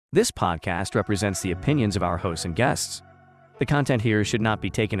This podcast represents the opinions of our hosts and guests. The content here should not be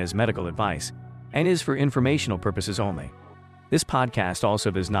taken as medical advice and is for informational purposes only. This podcast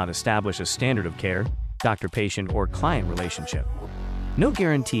also does not establish a standard of care, doctor-patient, or client relationship. No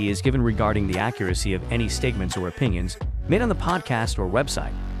guarantee is given regarding the accuracy of any statements or opinions made on the podcast or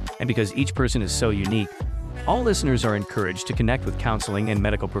website. And because each person is so unique, all listeners are encouraged to connect with counseling and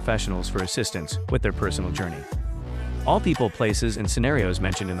medical professionals for assistance with their personal journey. All people, places, and scenarios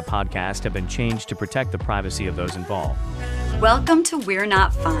mentioned in the podcast have been changed to protect the privacy of those involved. Welcome to We're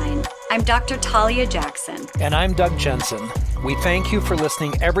Not Fine. I'm Dr. Talia Jackson. And I'm Doug Jensen. We thank you for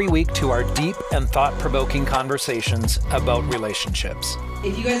listening every week to our deep and thought-provoking conversations about relationships.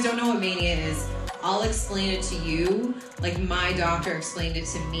 If you guys don't know what mania is, I'll explain it to you like my doctor explained it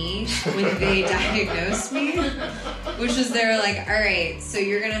to me when they diagnosed me, which is they're like, all right, so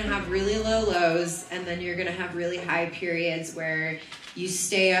you're going to have really low lows and then you're going to have really high periods where you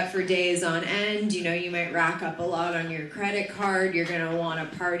stay up for days on end. You know, you might rack up a lot on your credit card. You're going to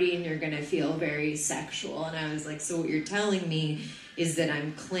want to party and you're going to feel very sexual. And I was like, so what you're telling me is that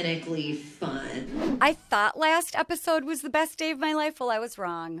I'm clinically fun. I thought last episode was the best day of my life. Well, I was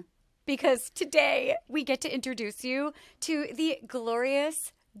wrong. Because today we get to introduce you to the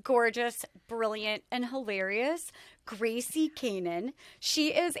glorious, gorgeous, brilliant, and hilarious Gracie Canaan. She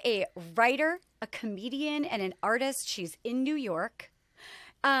is a writer, a comedian, and an artist. She's in New York.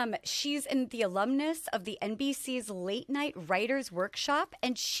 She's in the alumnus of the NBC's Late Night Writers Workshop,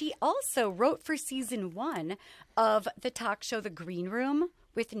 and she also wrote for season 1 of the talk show The Green Room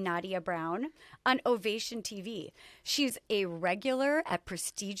with Nadia Brown on Ovation TV. She's a regular at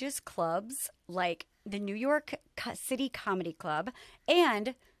prestigious clubs like the New York City Comedy Club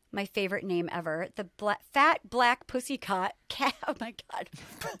and my favorite name ever, the Fat Black Pussycat Cat. Oh my God.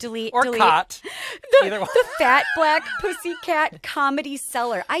 Delete. Cot. The Fat Black Pussycat Comedy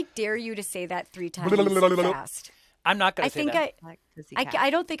Cellar. I dare you to say that 3 times fast. I'm not going to say that. I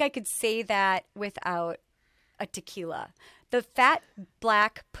don't think I could say that without a tequila. The Fat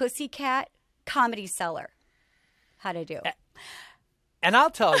Black Pussycat Comedy Cellar. How'd I do? And I'll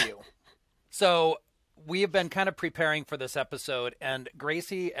tell you. So we have been kind of preparing for this episode, and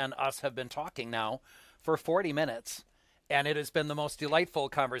Gracie and us have been talking now for 40 minutes. And it has been the most delightful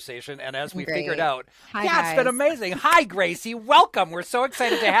conversation. And as we figured out, it's been amazing. Hi, Gracie. Welcome. We're so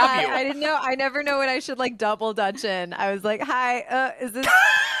excited to have you. I didn't know. I never know when I should like double dutch in. I was like, hi, is this?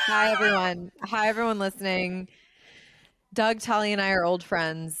 Hi, everyone. Hi, everyone listening. Doug, Talia, and I are old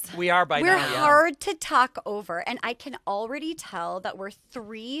friends. We are by now. We're hard to talk over. And I can already tell that we're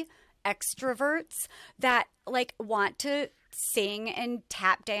 3 extroverts that like want to sing and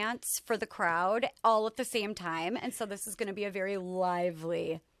tap dance for the crowd all at the same time. And so this is going to be a very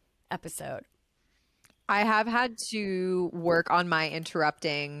lively episode. I have had to work on my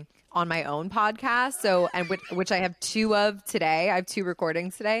interrupting on my own podcast. So, and which I have 2 of today. I have 2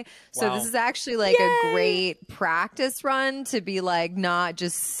 recordings today. So This is actually like a great practice run to be like not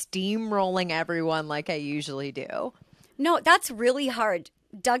just steamrolling everyone like I usually do. No, that's really hard.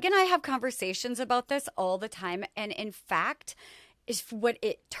 Doug and I have conversations about this all the time. And in fact, what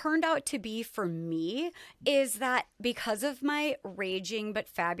it turned out to be for me is that because of my raging but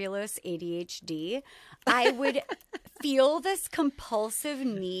fabulous ADHD, I would feel this compulsive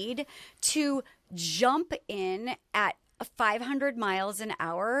need to jump in at 500 miles an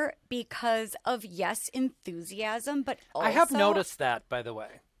hour because of, yes, enthusiasm, but also... I have noticed that, by the way.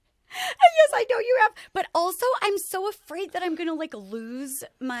 Yes, I know you have. But also, I'm so afraid that I'm going to like lose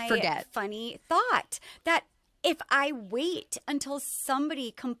my funny thought. That if I wait until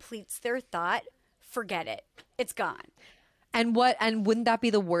somebody completes their thought, forget it. It's gone. And wouldn't that be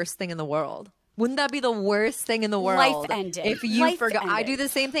the worst thing in the world? Wouldn't that be the worst thing in the world? Life ended. If you forgot. I do the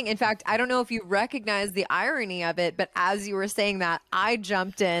same thing. In fact, I don't know if you recognize the irony of it, but as you were saying that, I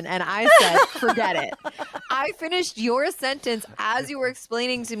jumped in and I said, forget it. I finished your sentence as you were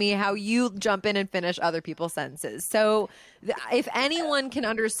explaining to me how you jump in and finish other people's sentences. So if anyone can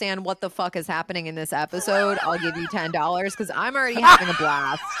understand what the fuck is happening in this episode, I'll give you $10 because I'm already having a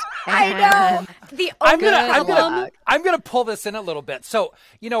blast. I know. I'm gonna pull this in a little bit. So,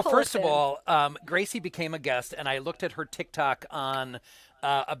 first of all, Gracie became a guest, and I looked at her TikTok on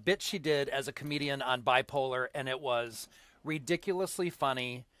a bit she did as a comedian on bipolar, and it was ridiculously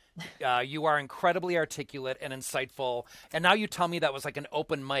funny. You are incredibly articulate and insightful. And now you tell me that was like an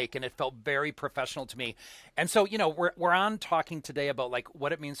open mic, and it felt very professional to me. And so, we're on talking today about like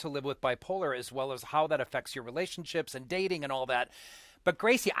what it means to live with bipolar, as well as how that affects your relationships and dating and all that. But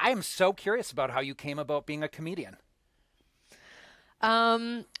Gracie, I am so curious about how you came about being a comedian.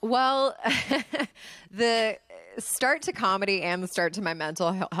 Well, the start to comedy and the start to my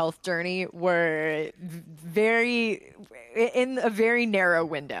mental health journey were in a very narrow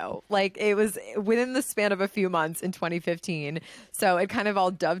window. Like it was within the span of a few months in 2015. So it kind of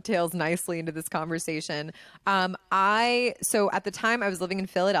all dovetails nicely into this conversation. So at the time I was living in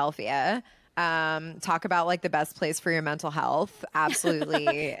Philadelphia. Talk about like the best place for your mental health.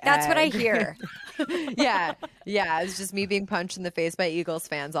 Absolutely. That's what I hear. Yeah. It's just me being punched in the face by Eagles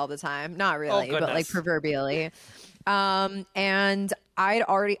fans all the time. Not really, but like proverbially. And I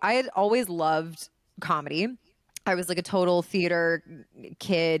had always loved comedy. I was like a total theater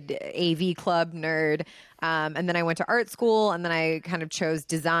kid, AV club nerd. And then I went to art school, and then I kind of chose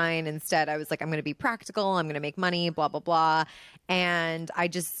design instead. I was like, I'm going to be practical. I'm going to make money, blah, blah, blah. And I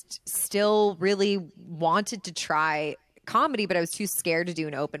just still really wanted to try comedy, but I was too scared to do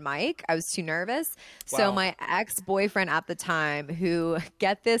an open mic. I was too nervous. Wow. So my ex-boyfriend at the time, who,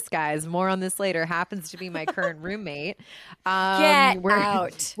 get this, guys, more on this later, happens to be my current roommate. Get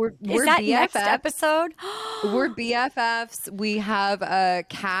out. We're Is that BFFs. next episode? We're BFFs. We have a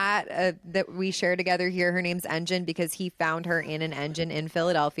cat that we share together here. Her name's Engine because he found her in an engine in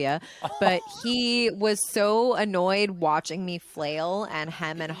Philadelphia. But he was so annoyed watching me flail and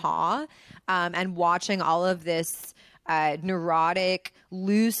hem and haw, and watching all of this neurotic,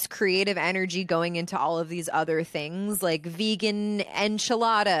 loose, creative energy going into all of these other things like vegan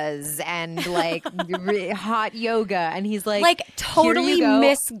enchiladas and like hot yoga. And he's like totally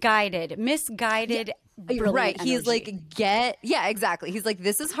misguided. Yeah, right. Energy. He's like, yeah, exactly. He's like,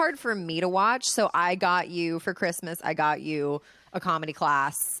 this is hard for me to watch. So I got you for Christmas. I got you a comedy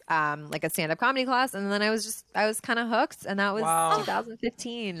class, like a stand-up comedy class. And then I was kind of hooked. And that was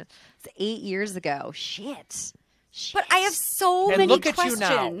 2015. It's 8 years ago. Shit. But I have so many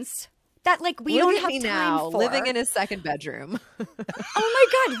questions that like we don't have time for. Living in his second bedroom. Oh my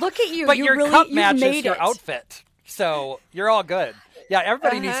God, look at you. But your cup matches made your it. Outfit. So you're all good. Yeah,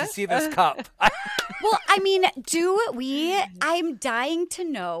 everybody needs to see this cup. Well, I mean, I'm dying to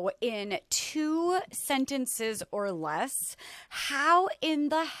know in 2 sentences or less, how in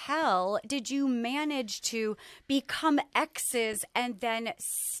the hell did you manage to become exes and then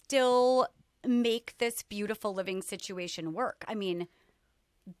still make this beautiful living situation work? I mean,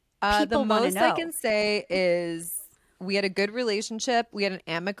 the most I can say is we had a good relationship, we had an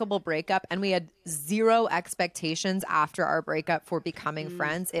amicable breakup, and we had 0 expectations after our breakup for becoming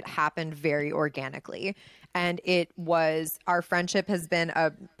friends. It happened very organically. And our friendship has been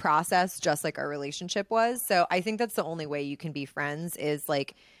a process just like our relationship was. So I think that's the only way you can be friends is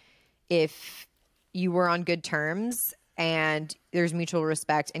like if you were on good terms and there's mutual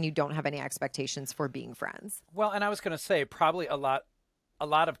respect and you don't have any expectations for being friends. Well, and I was going to say probably a lot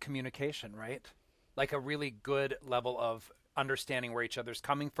of communication, right? Like a really good level of understanding where each other's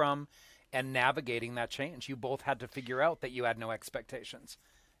coming from and navigating that change. You both had to figure out that you had no expectations.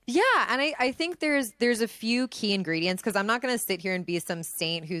 Yeah, and I think there's a few key ingredients because I'm not going to sit here and be some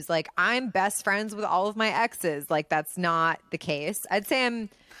saint who's like, I'm best friends with all of my exes. Like, that's not the case. I'd say I'm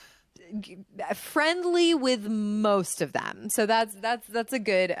friendly with most of them. So that's a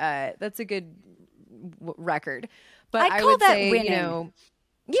good record. But I would say, winning.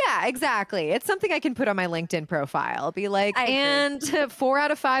 Yeah, exactly. It's something I can put on my LinkedIn profile. Be like, and 4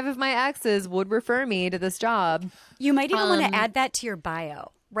 out of 5 of my exes would refer me to this job. You might even want to add that to your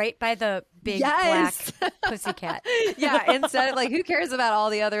bio, right by the big black pussycat. Yeah, instead of like, who cares about all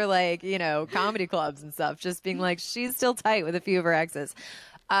the other like, comedy clubs and stuff? Just being like, she's still tight with a few of her exes.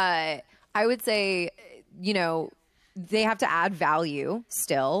 I would say, they have to add value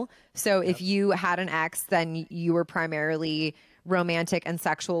still. So if you had an ex, then you were primarily romantic and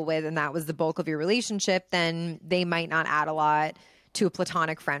sexual with, and that was the bulk of your relationship, then they might not add a lot to a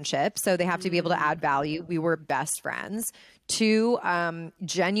platonic friendship. So they have to be able to add value. We were best friends. 2,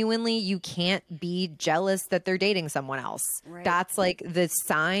 genuinely, you can't be jealous that they're dating someone else. Right. That's like the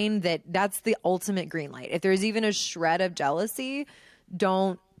sign that's the ultimate green light. If there's even a shred of jealousy,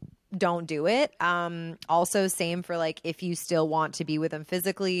 don't do it. Also, same for like if you still want to be with them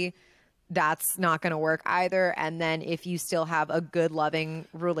physically, that's not going to work either. And then if you still have a good, loving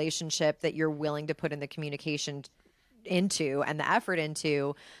relationship that you're willing to put in the communication into and the effort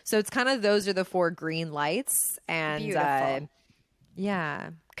into. So it's kind of, those are the 4 green lights. And beautiful. Yeah.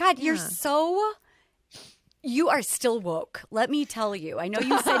 God, you are still woke. Let me tell you. I know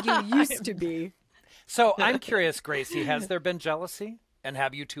you said you used to be. So I'm curious, Gracie, has there been jealousy? And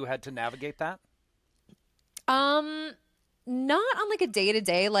have you two had to navigate that? Not on like a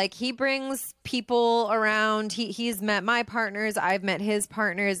day-to-day. Like he brings people around. He's met my partners. I've met his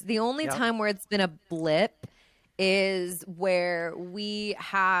partners. The only time where it's been a blip is where we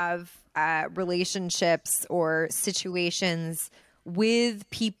have relationships or situations with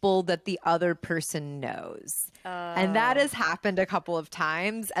people that the other person knows. And that has happened a couple of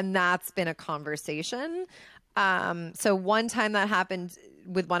times, and that's been a conversation. So one time that happened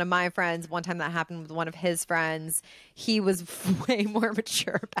with one of my friends, one time that happened with one of his friends. He was way more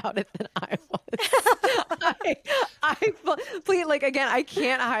mature about it than I was. Please, like, again, I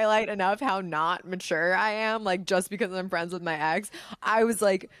can't highlight enough how not mature I am. Like, just because I'm friends with my ex, I was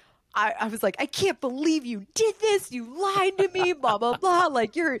like, I can't believe you did this. You lied to me, blah, blah, blah.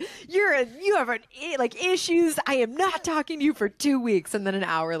 Like, you have issues. I am not talking to you for 2 weeks. And then an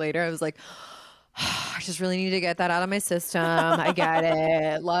hour later, I was like, I just really need to get that out of my system. I get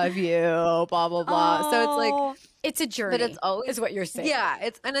it. Love you, blah, blah, blah. So it's like, it's a journey, but it's always, is what you're saying. Yeah.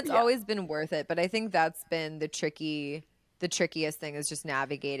 It's always been worth it. But I think that's been the trickiest thing is just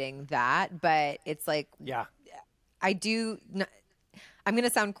navigating that. But it's like, I'm going to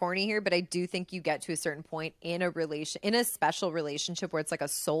sound corny here, but I do think you get to a certain point in a special relationship where it's like a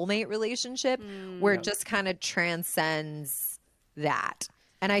soulmate relationship where it just kind of transcends that.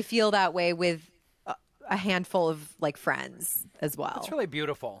 And I feel that way with a handful of like friends as well. It's really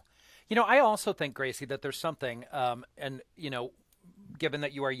beautiful. You know, I also think, Gracie, that there's something, and, you know, given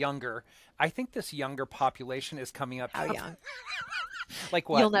that you are younger, I think this younger population is coming up. How young? Like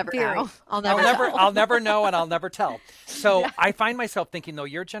what? You'll never know. I'll never know, and I'll never tell. So I find myself thinking, though,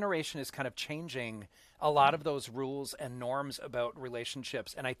 your generation is kind of changing a lot of those rules and norms about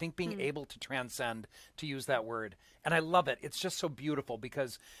relationships. And I think being able to transcend, to use that word, and I love it. It's just so beautiful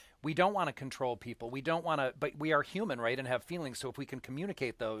because we don't want to control people. We don't want to, but we are human, right? And have feelings. So if we can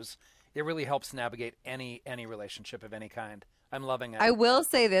communicate those, it really helps navigate any relationship of any kind. I'm loving it. I will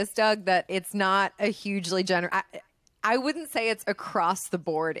say this, Doug, that it's not a hugely I wouldn't say it's across the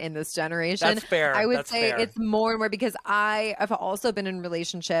board in this generation. That's fair. I would say it's more and more because I have also been in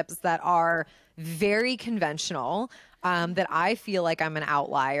relationships that are very conventional, that I feel like I'm an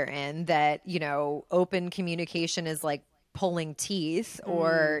outlier in, that, you know, open communication is like pulling teeth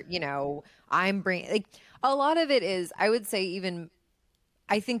or, you know, I'm bringing, like, a lot of it is, I would say even,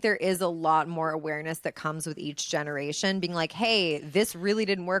 I think there is a lot more awareness that comes with each generation being like, hey, this really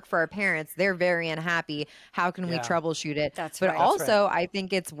didn't work for our parents. They're very unhappy. How can we troubleshoot it? But also, I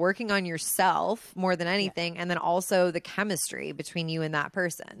think it's working on yourself more than anything. And then also the chemistry between you and that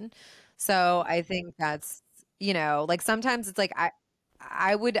person. So I think that's, you know, like sometimes it's like,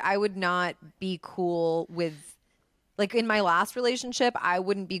 I would not be cool with, like in my last relationship, I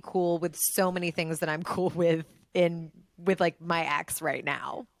wouldn't be cool with so many things that I'm cool with with like my ex right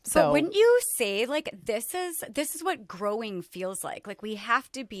now. So but wouldn't you say like this is what growing feels like? Like we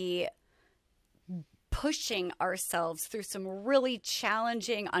have to be pushing ourselves through some really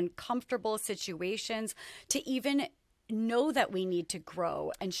challenging, uncomfortable situations to even know that we need to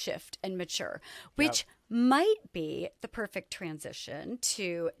grow and shift and mature, which might be the perfect transition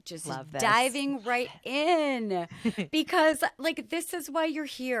to just diving right in because like this is why you're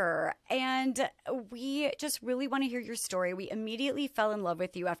here and we just really want to hear your story. We immediately fell in love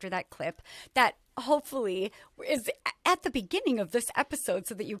with you after that clip that hopefully is at the beginning of this episode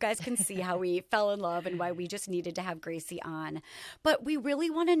so that you guys can see how we fell in love and why we just needed to have Gracie on. But we really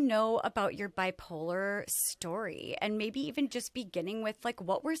want to know about your bipolar story and maybe even just beginning with like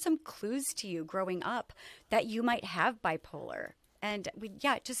what were some clues to you growing up that you might have bipolar? And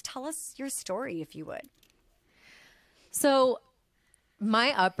just tell us your story if you would. So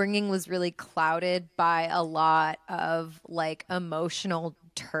my upbringing was really clouded by a lot of like emotional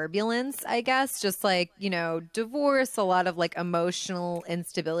turbulence, I guess, just like, you know, divorce, a lot of like emotional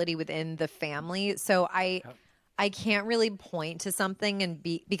instability within the family. So I can't really point to something and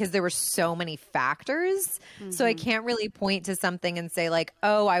because there were so many factors. So I can't really point to something and say like,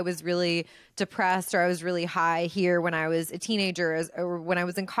 oh, I was really depressed or I was really high here when I was a teenager or when I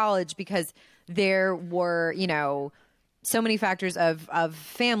was in college, because there were, you know, so many factors of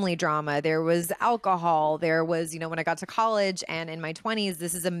family drama. There was alcohol. There was, you know, when I got to college and in my 20s,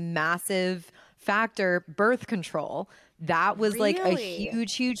 this is a massive factor, birth control. That was like a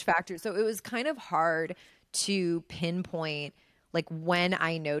huge factor. So it was kind of hard to pinpoint like when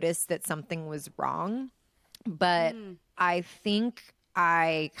I noticed that something was wrong. But I think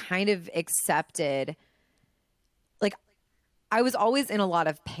I kind of accepted, like, I was always in a lot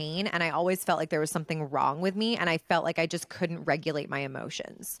of pain and I always felt like there was something wrong with me and I felt like I just couldn't regulate my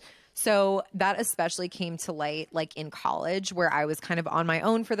emotions. So that especially came to light like in college where I was kind of on my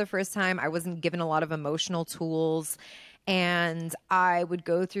own for the first time. I wasn't given a lot of emotional tools and I would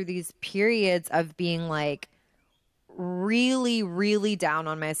go through these periods of being like really, really down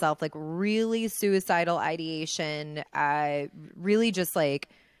on myself, like really suicidal ideation, really just like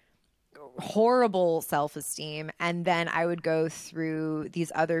horrible self-esteem. And then I would go through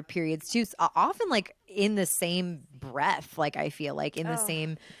these other periods too, often like in the same breath, like I feel like in the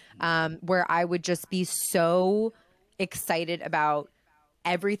same, where I would just be so excited about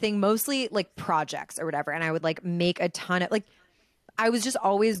everything, mostly like projects or whatever. And I would like make a ton of like, I was just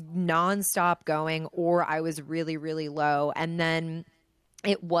always nonstop going, or I was really, really low. And then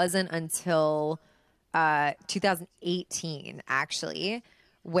it wasn't until 2018, actually,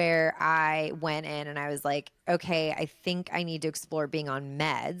 where I went in and I was like, okay, I think I need to explore being on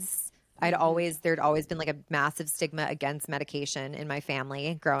meds. There'd always been like a massive stigma against medication in my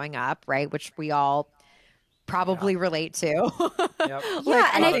family growing up, right? Which we all probably relate to. Yep.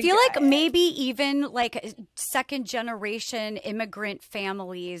 Yeah, and I feel like maybe even like second generation immigrant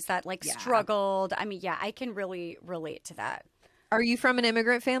families that like struggled. I mean, yeah, I can really relate to that. Are you from an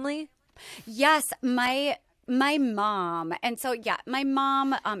immigrant family? Yes, my mom. And so, yeah, my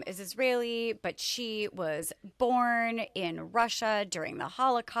mom is Israeli, but she was born in Russia during the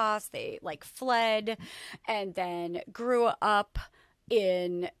Holocaust. They like fled and then grew up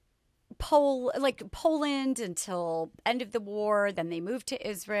in Poland until end of the war. Then they moved to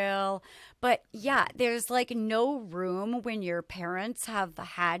Israel. But yeah, there's like no room when your parents have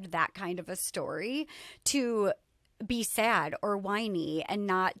had that kind of a story to be sad or whiny and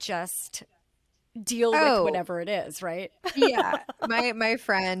not just deal with whatever it is, right? Yeah. My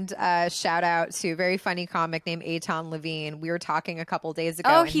friend, shout out to a very funny comic named Eitan Levine. We were talking a couple days ago.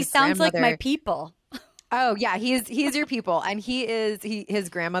 Oh, he sounds like my people. Oh yeah, he's your people, and his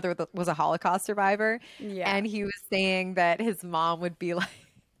grandmother was a Holocaust survivor, and he was saying that his mom would be like,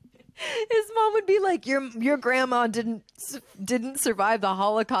 your grandma didn't survive the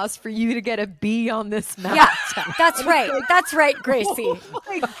Holocaust for you to get a B on this math. Yeah, that's right. That's right, Gracie. Oh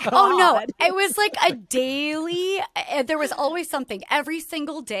my God. Oh no, it was like a daily. There was always something every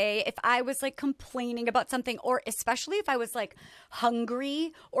single day. If I was like complaining about something, or especially if I was like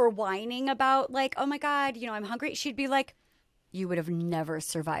hungry or whining about like, oh my God, I'm hungry, she'd be like, you would have never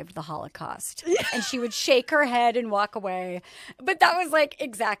survived the Holocaust. And she would shake her head and walk away. But that was like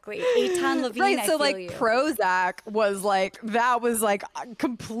exactly Eitan Levine. Right. So like you. Prozac was like, that was like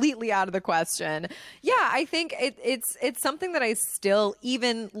completely out of the question. Yeah, I think it's something that I still,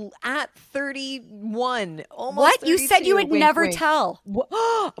 even at 31, almost What? You said you would wink, never wink. tell.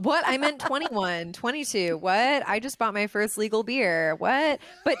 What? I meant 21, 22. What? I just bought my first legal beer. What?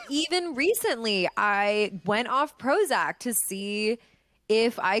 But even recently, I went off Prozac to see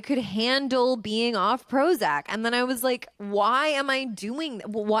if I could handle being off Prozac. And then I was like, why am I doing that?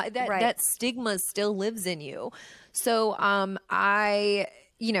 Why that stigma still lives in you. So I,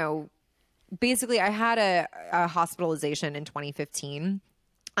 basically I had a hospitalization in 2015.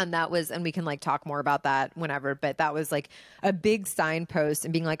 And we can like talk more about that whenever, but that was like a big signpost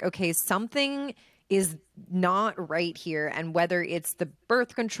and being like, okay, something is not right here. And whether it's the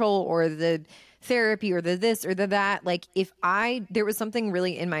birth control or the therapy or the this or the that, like there was something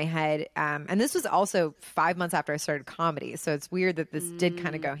really in my head. And this was also 5 months after I started comedy. So it's weird that this did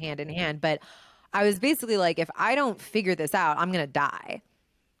kind of go hand in hand, but I was basically like, if I don't figure this out, I'm going to die.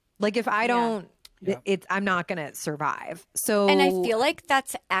 Like if I don't, I'm not going to survive. So, and I feel like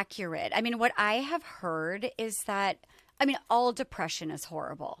that's accurate. I mean, what I have heard is that, all depression is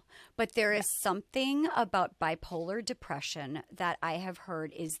horrible, but there is something about bipolar depression that I have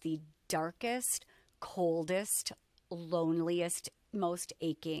heard is the darkest, coldest, loneliest, most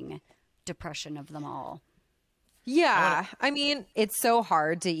aching depression of them all. Yeah. It's so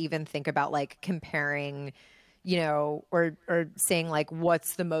hard to even think about like comparing, or saying like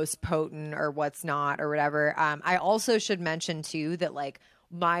what's the most potent or what's not or whatever. I also should mention too that like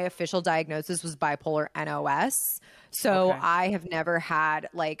my official diagnosis was bipolar NOS. So I have never had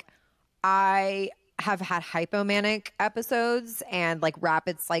I have had hypomanic episodes and like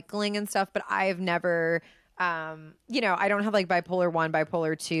rapid cycling and stuff, but I have never, I don't have like bipolar 1,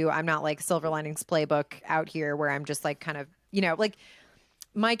 bipolar 2. I'm not like Silver Linings Playbook out here where I'm just like kind of, like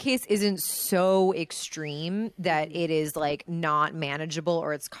my case isn't so extreme that it is like not manageable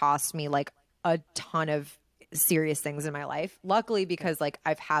or it's cost me like a ton of serious things in my life. Luckily, because like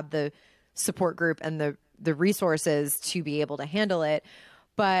I've had the support group and the resources to be able to handle it.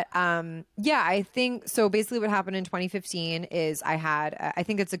 But I think so. Basically, what happened in 2015 is I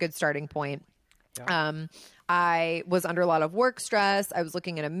think it's a good starting point. Yeah. I was under a lot of work stress. I was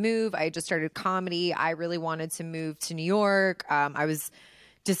looking at a move. I had just started comedy. I really wanted to move to New York. I was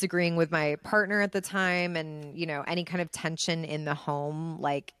disagreeing with my partner at the time, and any kind of tension in the home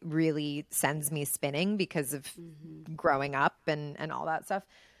like really sends me spinning because of growing up and all that stuff.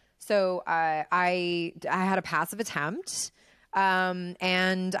 So I had a passive attempt,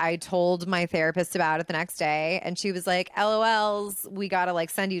 and I told my therapist about it the next day, and she was like, LOLs, we gotta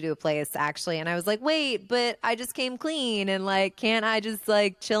like send you to a place actually. And I was like, wait, but I just came clean, and like, can't I just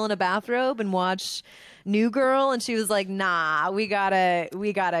like chill in a bathrobe and watch New Girl? And she was like, nah, we gotta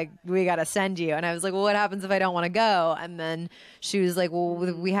send you. And I was like, well, what happens if I don't want to go? And then she was like, well,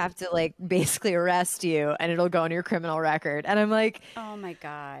 we have to like basically arrest you, and it'll go on your criminal record. And I'm like, oh my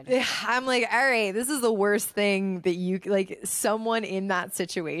God. I'm like, all right, this is the worst thing that you like, someone in that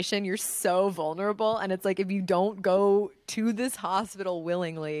situation, you're so vulnerable. And it's like, if you don't go to this hospital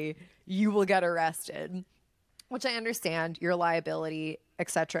willingly, you will get arrested, which I understand, your liability,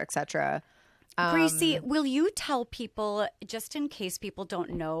 et cetera, et cetera. Gracie, will you tell people, just in case people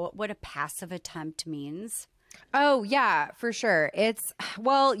don't know, what a passive attempt means? Oh, yeah, for sure.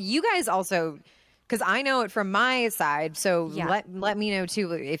 Well, you guys also, because I know it from my side, so let me know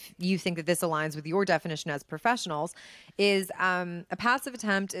too if you think that this aligns with your definition as professionals, is a passive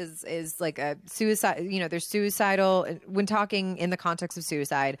attempt is like a suicide, there's suicidal, when talking in the context of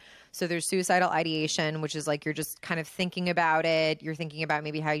suicide, so there's suicidal ideation, which is like you're just kind of thinking about it, you're thinking about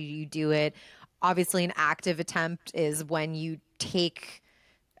maybe how you do it. Obviously, an active attempt is when you take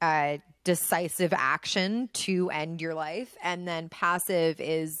decisive action to end your life. And then passive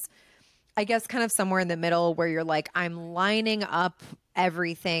is, I guess, kind of somewhere in the middle where you're like, I'm lining up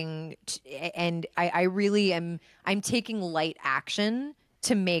everything and I really am, I'm taking light action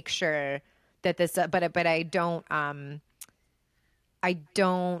to make sure that this, but I'm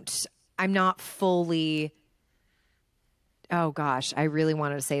not fully... Oh gosh, I really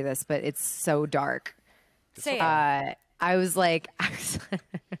wanted to say this, but it's so dark. Say it. I was like,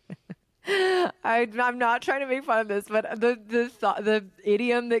 I'm not trying to make fun of this, but the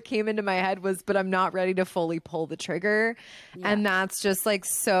idiom that came into my head was, but I'm not ready to fully pull the trigger. Yeah. And that's just like,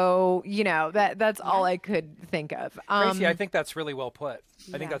 so, that's all I could think of. Gracie, I think that's really well put.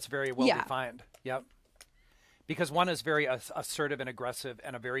 I think that's very well defined. Yep. Because one is very assertive and aggressive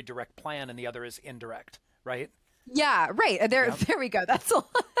and a very direct plan, and the other is indirect, right? Yeah, right. There we go. That's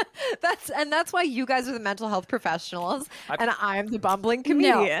why you guys are the mental health professionals and I'm the bumbling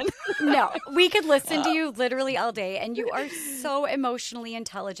comedian. No, we could listen to you literally all day, and you are so emotionally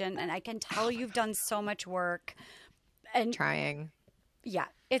intelligent, and I can tell you've done so much work. And trying. Yeah,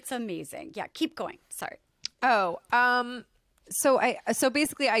 it's amazing. Yeah, keep going. Sorry. Oh, so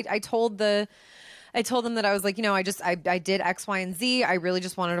basically I told them that I was like, I did X, Y, and Z. I really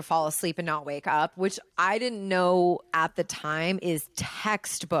just wanted to fall asleep and not wake up, which I didn't know at the time is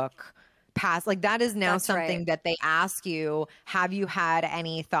textbook past. Like that is now something that they ask you, have you had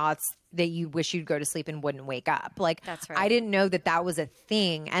any thoughts that you wish you'd go to sleep and wouldn't wake up? Like, that's right. I didn't know that was a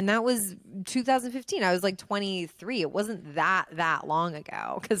thing. And that was 2015. I was like 23. It wasn't that long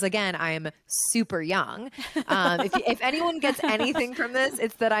ago. Because again, I am super young. If anyone gets anything from this,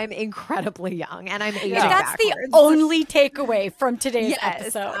 it's that I'm incredibly young and I'm aging That's backwards. the only takeaway from today's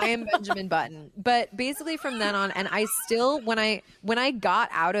episode. I am Benjamin Button. But basically from then on, and I still, when I got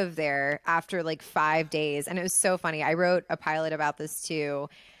out of there after like 5 days, and it was so funny, I wrote a pilot about this too.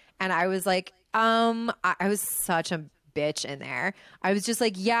 And I was like, I was such a bitch in there. I was just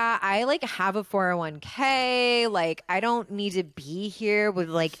like, yeah, I like have a 401k. Like, I don't need to be here with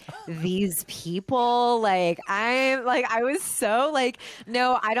like these people. Like, I was so like,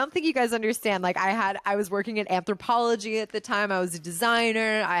 no, I don't think you guys understand. Like I was working in anthropology at the time. I was a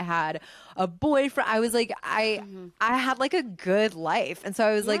designer. I had a boyfriend. I was like, I had like a good life. And so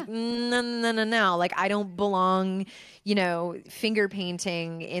I was like, no. Like, I don't belong, finger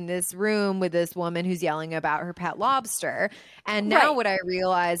painting in this room with this woman who's yelling about her pet lobster. And now what I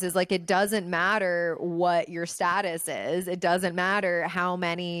realize is like, it doesn't matter what your status is. It doesn't matter how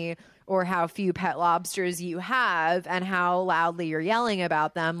many or how few pet lobsters you have and how loudly you're yelling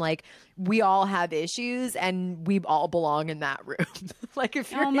about them. Like, we all have issues and we all belong in that room. Like,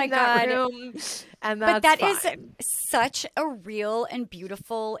 if you're in that room, and that's But that fine. is such a real and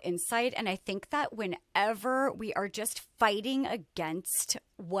beautiful insight. And I think that whenever we are just fighting against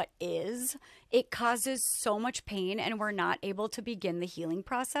what is, it causes so much pain and we're not able to begin the healing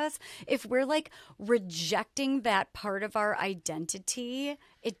process. If we're like rejecting that part of our identity,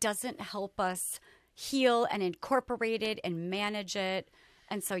 it doesn't help us heal and incorporate it and manage it.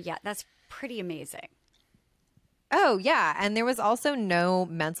 And so, yeah, that's pretty amazing. Oh, yeah. And there was also no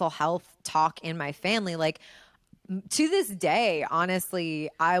mental health talk in my family. Like, to this day, honestly,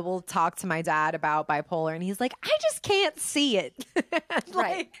 I will talk to my dad about bipolar, and he's like, I just can't see it.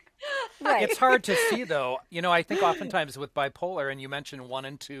 Right. Right. It's hard to see, though. I think oftentimes with bipolar, and you mentioned 1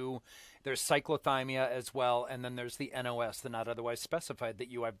 and 2, there's cyclothymia as well, and then there's the NOS, the not otherwise specified, that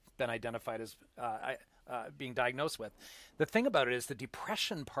you have been identified as being diagnosed with. The thing about it is the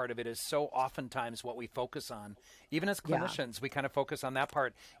depression part of it is so oftentimes what we focus on. Even as clinicians, we kind of focus on that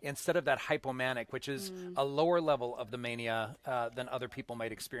part instead of that hypomanic, which is a lower level of the mania than other people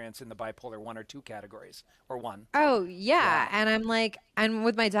might experience in the bipolar 1 or 2 categories, or 1. Oh, yeah. And I'm like, and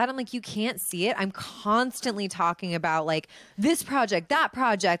with my dad, I'm like, you can't see it. I'm constantly talking about like this project, that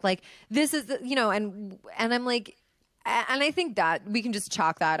project, like this is, and I'm like, and I think that we can just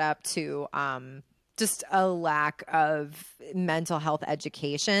chalk that up to just a lack of mental health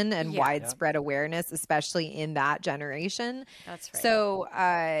education and widespread awareness, especially in that generation. That's right. So,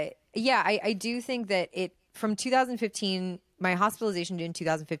 I do think that from 2015, my hospitalization in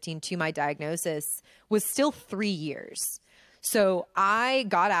 2015 to my diagnosis was still 3 years. So I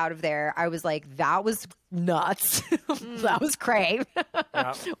got out of there. I was like, that was nuts. That was cray.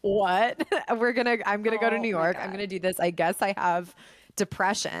 What? I'm going to go to New York. I'm going to do this. I guess I have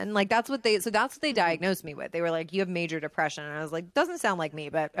depression. Like that's what they diagnosed me with. They were like, you have major depression. And I was like, doesn't sound like me,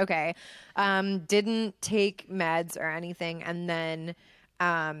 but okay. Didn't take meds or anything. And then,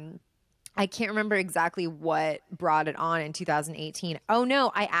 I can't remember exactly what brought it on in 2018. Oh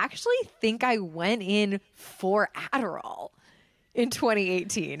no, I actually think I went in for Adderall in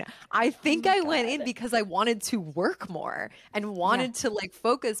 2018. I think I went in because I wanted to work more and wanted to like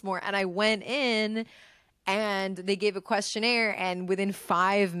focus more. And I went in and they gave a questionnaire, and within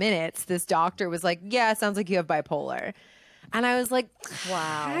 5 minutes, this doctor was like, yeah, it sounds like you have bipolar. And I was like,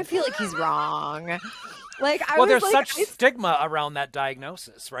 wow, I feel like he's wrong. Like, there's such stigma around that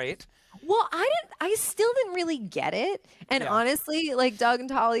diagnosis, right? Well, I still didn't really get it. And honestly, like Doug and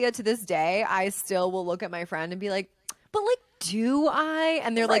Talia, to this day, I still will look at my friend and be like, but like, do I?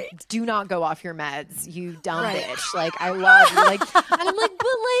 And they're like, do not go off your meds, you dumb bitch. Like, I love you. Like, and I'm like,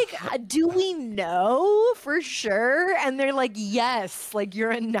 but like, do we know for sure? And they're like, yes, like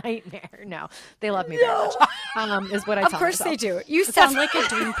you're a nightmare. No, they love me very much. Is what I tell Of course myself. they do. You sound like a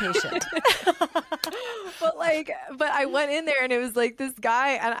dream patient. But I went in there and it was like this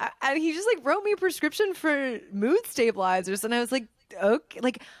guy and he just like wrote me a prescription for mood stabilizers, and I was like, okay,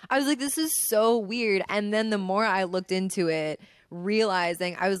 like I was like, this is so weird. And then the more I looked into it,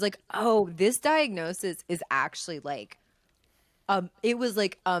 realizing I was like, oh, this diagnosis is actually like it was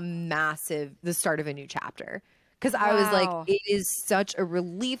like the start of a new chapter, because I was like, it is such a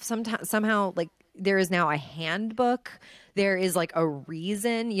relief. Somehow like there is now a handbook, there is like a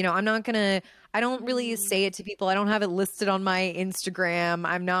reason, I don't really say it to people. I don't have it listed on my Instagram.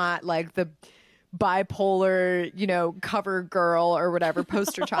 I'm not like the bipolar, cover girl or whatever,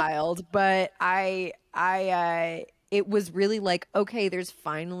 poster child. But it was really like, okay, there's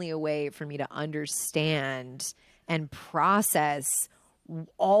finally a way for me to understand and process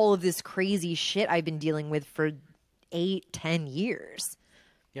all of this crazy shit I've been dealing with for 8-10 years.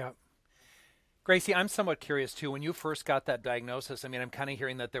 Yeah. Gracie, I'm somewhat curious too. When you first got that diagnosis, I mean, I'm kind of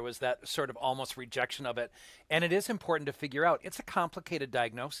hearing that there was that sort of almost rejection of it. And it is important to figure out, it's a complicated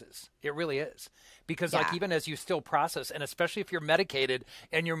diagnosis. It really is. Because like, even as you still process, and especially if you're medicated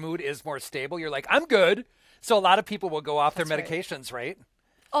and your mood is more stable, you're like, I'm good. So a lot of people will go off their medications, right?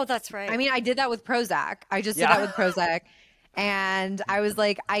 Oh, that's right. I mean, I did that with Prozac. I just did that with Prozac. And I was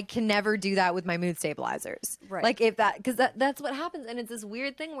like, I can never do that with my mood stabilizers. Right. Like because that's what happens. And it's this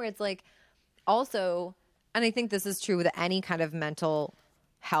weird thing where it's like, also, and I think this is true with any kind of mental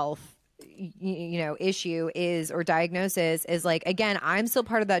health, issue or diagnosis, is like, again, I'm still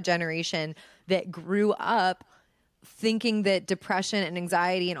part of that generation that grew up thinking that depression and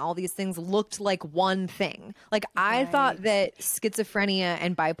anxiety and all these things looked like one thing. Like I thought that schizophrenia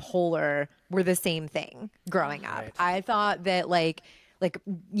and bipolar were the same thing growing up. I thought that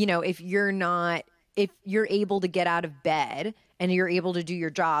if you're able to get out of bed and you're able to do your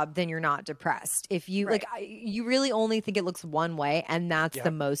job, then you're not depressed. If you you really only think it looks one way, and that's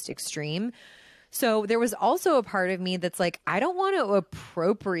the most extreme. So there was also a part of me that's like, I don't want to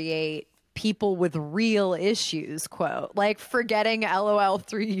appropriate people with real issues, quote, like forgetting LOL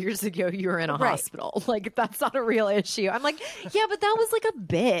 3 years ago you were in a hospital. Like, that's not a real issue. I'm like, yeah, but that was like a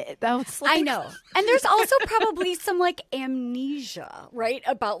bit. That was like, I know. And there's also probably some like amnesia, right?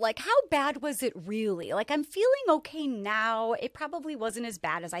 About like, how bad was it really? Like, I'm feeling okay now. It probably wasn't as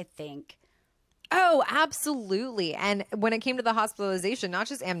bad as I think. Oh, absolutely. And when it came to the hospitalization, not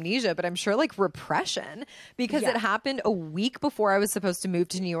just amnesia, but I'm sure like repression, because it happened a week before I was supposed to move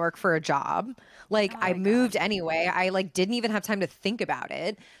to New York for a job. Like I moved anyway. I like didn't even have time to think about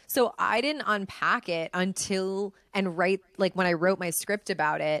it. So I didn't unpack it until and write like when I wrote my script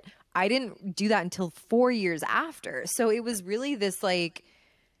about it, I didn't do that until 4 years after. So it was really this like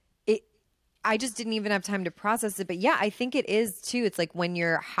I just didn't even have time to process it. But yeah, I think it is too. It's like when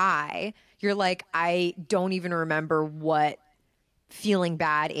you're high, you're like, I don't even remember what feeling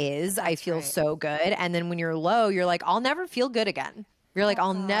bad is. I feel so good. And then when you're low, you're like, I'll never feel good again. You're like,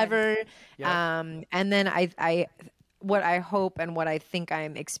 I'll never. Yep. And then I, what I hope and what I think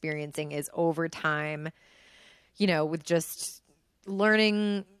I'm experiencing is over time, you know, with just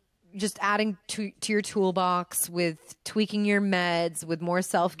learning, just adding to your toolbox, with tweaking your meds, with more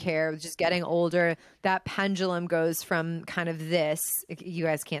self-care, with just getting older, that pendulum goes from kind of this. You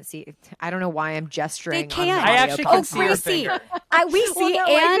guys can't see. I don't know why I'm gesturing. They can't. I actually can see your Gracie. finger. We see,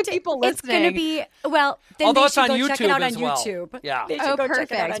 and it's going to be, well, then Although they it's should on go check it YouTube out on as well. YouTube. Yeah. They should Oh, go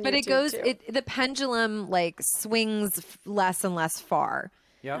perfect. check it out on But YouTube it goes, too. the pendulum like swings less and less far.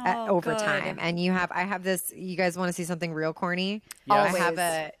 Yep. Over good. time. And I have this, you guys want to see something real corny? Yes. I have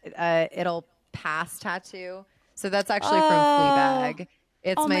a it'll pass tattoo. So that's actually from Fleabag.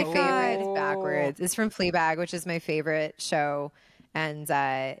 It's Oh my my favorite. God. It's backwards. It's from Fleabag, which is my favorite show. And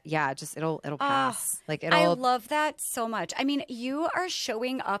yeah, just it'll pass. Like I it'll love that so much. I mean, you are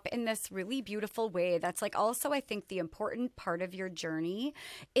showing up in this really beautiful way. That's like also, I think the important part of your journey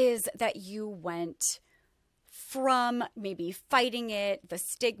is that you went from maybe fighting it, the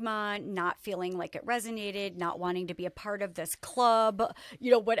stigma, not feeling like it resonated, not wanting to be a part of this club, you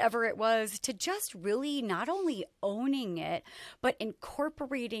know, whatever it was, to just really not only owning it, but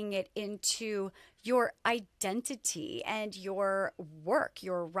incorporating it into your identity and your work,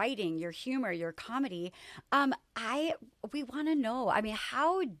 your writing, your humor, your comedy. We want to know, I mean,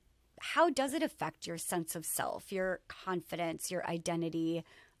 how does it affect your sense of self, your confidence, your identity,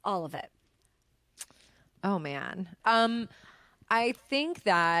 all of it? Oh man. I think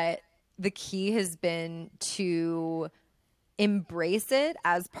that the key has been to embrace it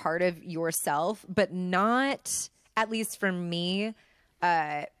as part of yourself, but not, at least for me,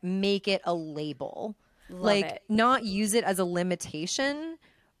 make it a label. It. Not use it as a limitation,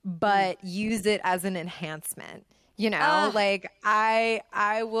 but use it as an enhancement. You know, like I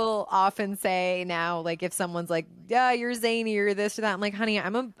will often say now, like if someone's like, yeah, you're zany or this or that, I'm like, honey,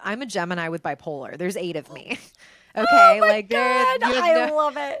 I'm a Gemini with bipolar. There's 8 of me. Okay. Oh my like God, I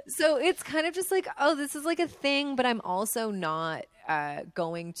love it. So it's kind of just like, oh, this is like a thing, but I'm also not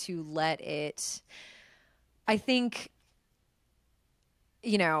going to let it, I think,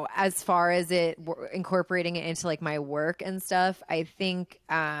 you know, as far as incorporating it into like my work and stuff, I think,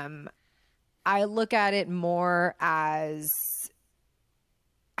 I look at it more as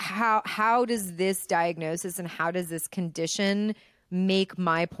how does this diagnosis and how does this condition make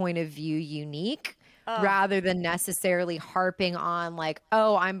my point of view unique, rather than necessarily harping on like,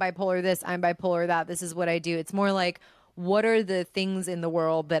 oh, I'm bipolar this, I'm bipolar that, this is what I do. It's more like, what are the things in the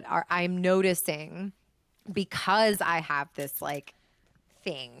world that I'm noticing because I have this like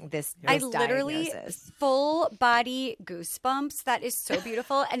thing, this I literally diagnosis. Full body goosebumps. That is so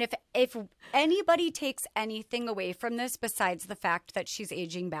beautiful. And if anybody takes anything away from this besides the fact that she's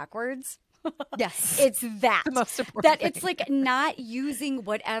aging backwards, Yes, it's that the most important that thing. it's like not using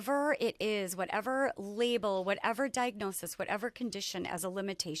whatever it is, whatever label, whatever diagnosis, whatever condition as a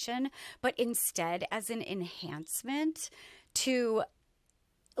limitation, but instead as an enhancement to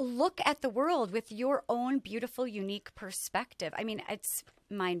look at the world with your own beautiful, unique perspective. I mean, it's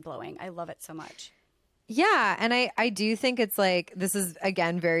mind-blowing. I love it so much. Yeah, and I do think it's like, this is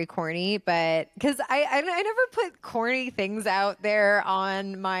again very corny, but because I never put corny things out there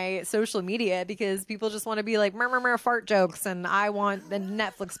on my social media because people just want to be like fart jokes, and I want the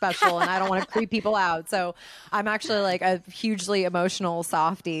Netflix special, and I don't want to creep people out. So I'm actually like a hugely emotional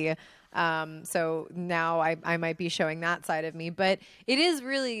softie. So now I might be showing that side of me, but it is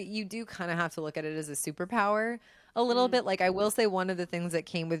really, you do kind of have to look at it as a superpower a little bit. Like I will say one of the things that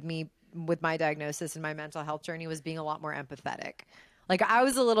came with me with my diagnosis and my mental health journey was being a lot more empathetic. Like I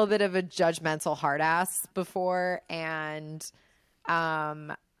was a little bit of a judgmental hard ass before. And,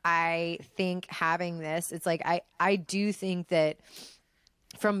 I think having this, it's like, I do think that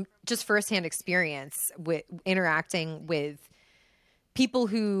from just firsthand experience with interacting with people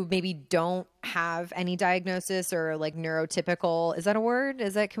who maybe don't have any diagnosis or like neurotypical, is that a word?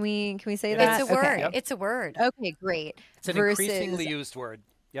 Can we say that? It's a word. Okay. It's a word. Okay, great. It's an increasingly used word.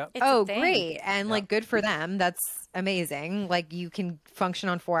 Yep. It's a Oh, thing. great. And like, good for them. That's amazing. Like, you can function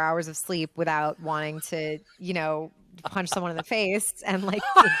on 4 hours of sleep without wanting to, punch someone in the face and like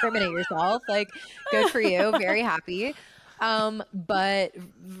incriminate yourself. Like, good for you. Very happy. But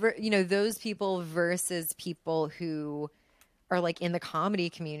those people versus people who are like in the comedy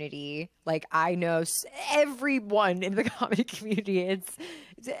community, like I know everyone in the comedy community, it's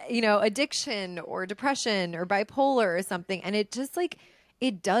addiction or depression or bipolar or something, and it just like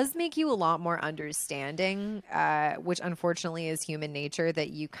it does make you a lot more understanding, which unfortunately is human nature, that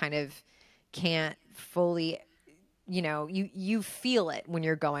you kind of can't fully, you feel it when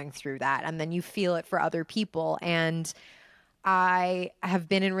you're going through that, and then you feel it for other people. And I have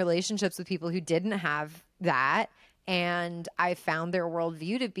been in relationships with people who didn't have that, and I found their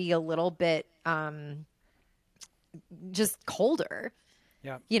worldview to be a little bit just colder.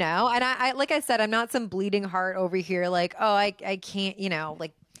 Yeah. And I like I said, I'm not some bleeding heart over here like, oh, I can't,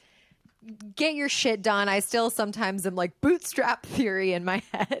 like get your shit done. I still sometimes am like bootstrap theory in my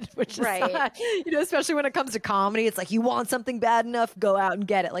head, which is not, especially when it comes to comedy. It's like, you want something bad enough, go out and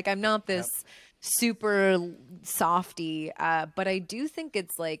get it. Like, I'm not this super softy, but I do think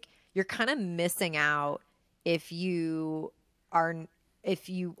it's like you're kind of missing out if you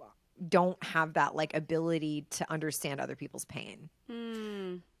don't have that like ability to understand other people's pain.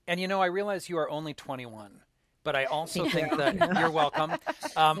 And I realize you are only 21, but I also think that you're welcome.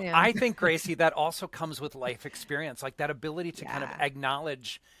 I think, Gracie, that also comes with life experience, like that ability to kind of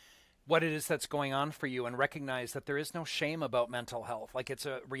acknowledge what it is that's going on for you and recognize that there is no shame about mental health. Like, it's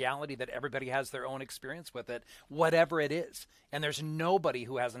a reality that everybody has their own experience with it, whatever it is. And there's nobody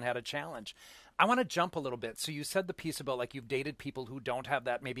who hasn't had a challenge. I want to jump a little bit. So you said the piece about like you've dated people who don't have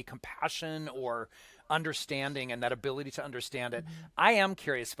that maybe compassion or understanding and that ability to understand it. I am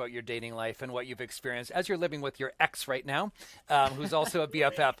curious about your dating life and what you've experienced as you're living with your ex right now, who's also a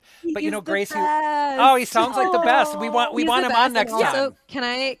BFF. But Gracie, he sounds like the best. We want him on next time. Also, can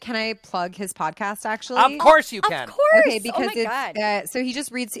I plug his podcast actually? Of course you can. Of course. Okay, because oh my God. So he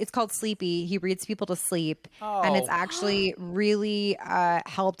just reads. It's called Sleepy. He reads people to sleep, and it's actually really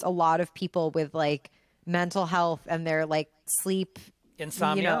helped a lot of people with like mental health and their like sleep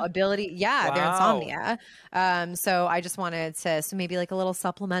insomnia ability. Yeah, their insomnia. So I just wanted to maybe like a little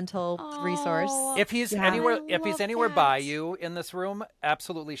supplemental resource. If he's anywhere by you in this room,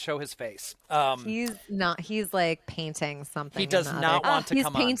 absolutely show his face. He's not. He's like painting something. He does not want to come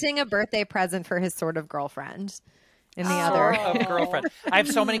on. He's painting a birthday present for his sort of girlfriend. In the other of girlfriend. I have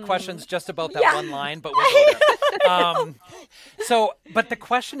so many questions just about that one line, but we'll go there. But the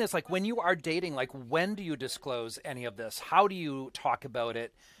question is, like, when you are dating, like, when do you disclose any of this? How do you talk about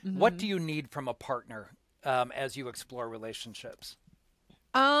it? What do you need from a partner as you explore relationships?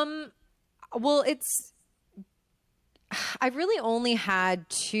 Well, I've really only had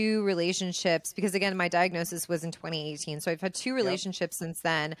 2 relationships because, again, my diagnosis was in 2018. So I've had 2 relationships since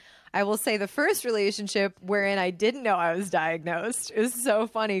then. I will say the first relationship wherein I didn't know I was diagnosed is so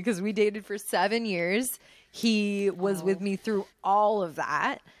funny because we dated for 7 years. He was with me through all of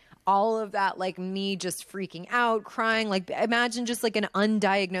that, like me just freaking out, crying. Like, imagine just like an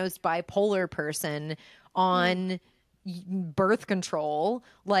undiagnosed bipolar person on birth control,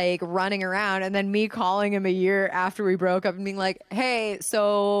 like running around, and then me calling him a year after we broke up and being like, hey,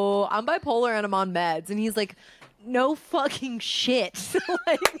 so I'm bipolar and I'm on meds. And he's like, no fucking shit.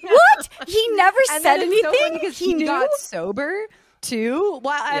 Like, what? He never said anything? Because he got sober too.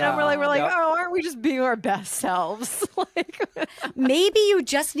 Well, and we're like, oh, aren't we just being our best selves? Like, maybe you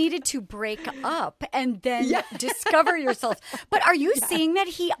just needed to break up and then discover yourself. But are you saying that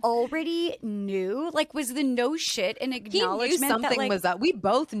he already knew? Like, was the no shit an acknowledgement? He knew something was up. We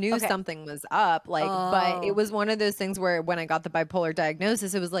both knew something was up. Like, but it was one of those things where when I got the bipolar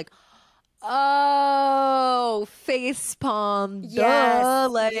diagnosis, it was like, oh, face palm. Duh.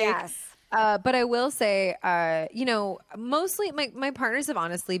 Like, but I will say, mostly my partners have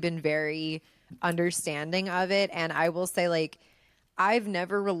honestly been very understanding of it. And I will say, like, I've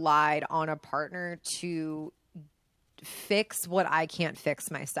never relied on a partner to fix what I can't fix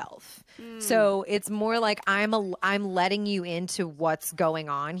myself. So it's more like I'm letting you into what's going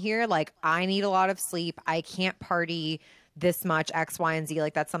on here. Like, I need a lot of sleep. I can't party this much, X, Y, and Z.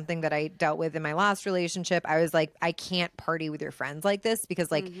 Like, that's something that I dealt with in my last relationship. I was like, I can't party with your friends like this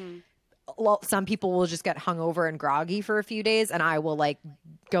because, like, some people will just get hungover and groggy for a few days, and I will like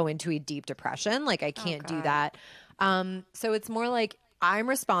go into a deep depression. Like, I can't do that. So it's more like, I'm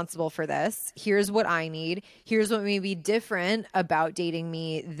responsible for this. Here's what I need. Here's what may be different about dating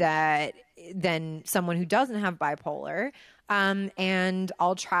me than someone who doesn't have bipolar. And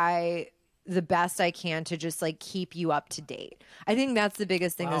I'll try the best I can to just like keep you up to date. I think that's the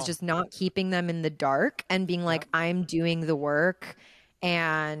biggest thing is just not keeping them in the dark and being like, I'm doing the work.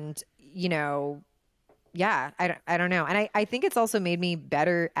 And, you know, yeah, I don't know. And I think it's also made me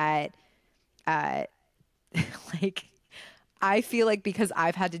better at, like, I feel like because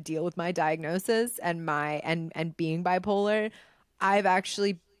I've had to deal with my diagnosis and and being bipolar, I've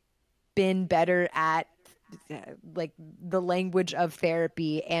actually been better at like the language of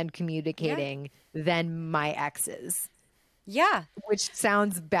therapy and communicating than my exes. Yeah. Which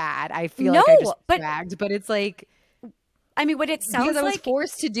sounds bad. I feel No, like I just but- bragged, but it's like, I mean, what it sounds because I was like,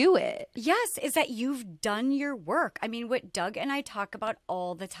 forced to do it. yes, is that you've done your work. I mean, what Doug and I talk about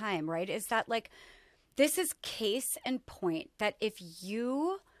all the time, right? Is that like, this is case in point that if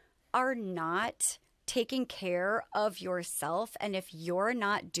you are not taking care of yourself and if you're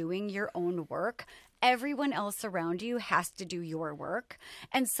not doing your own work, everyone else around you has to do your work.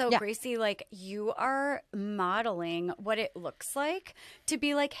 And so, Gracie, like, you are modeling what it looks like to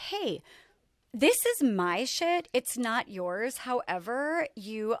be like, hey, this is my shit. It's not yours. However,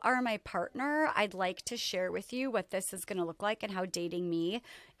 you are my partner. I'd like to share with you what this is going to look like and how dating me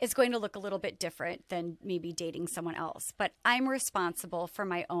is going to look a little bit different than maybe dating someone else. But I'm responsible for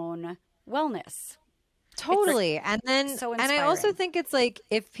my own wellness. Totally. And then, so and I also inspiring. think it's like,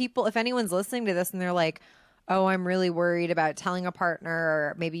 if anyone's listening to this and they're like, oh, I'm really worried about telling a partner,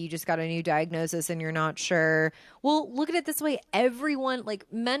 or maybe you just got a new diagnosis and you're not sure. Well, look at it this way. Everyone, like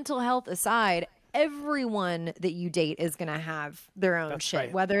mental health aside, everyone that you date is going to have their own shit,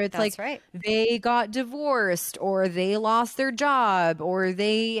 right. whether it's That's like right. they got divorced or they lost their job or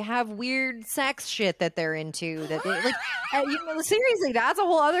they have weird sex shit that they're into that they like, you know, seriously, that's a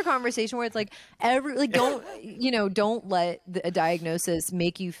whole other conversation where it's like don't let a diagnosis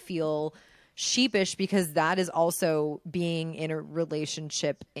make you feel sheepish, because that is also being in a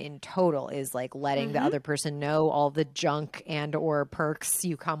relationship in total, is like letting the other person know all the junk and or perks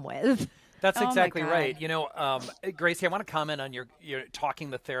you come with. That's Oh my exactly God. right. You know, Gracie, I want to comment on your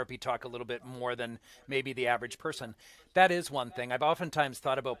talking the therapy talk a little bit more than maybe the average person. That is one thing. I've oftentimes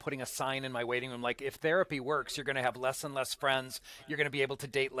thought about putting a sign in my waiting room, like, if therapy works, you're going to have less and less friends. You're going to be able to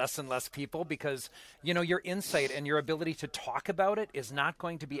date less and less people because, you know, your insight and your ability to talk about it is not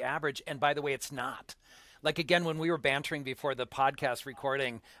going to be average. And by the way, it's not. Like, again, when we were bantering before the podcast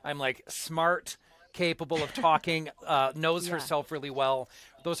recording, I'm like, smart, capable of talking, knows herself really well.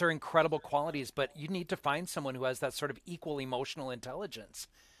 Those are incredible qualities, but you need to find someone who has that sort of equal emotional intelligence.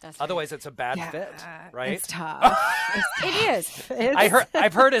 That's right. Otherwise, it's a bad fit, right? It's tough. It is.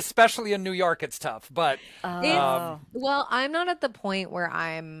 I've heard, especially in New York, it's tough. But Well, I'm not at the point where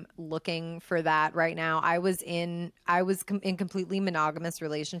I'm looking for that right now. I was in completely monogamous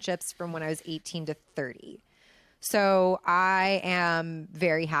relationships from when I was 18 to 30. So I am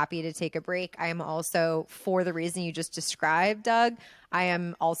very happy to take a break. I am also, for the reason you just described, Doug, I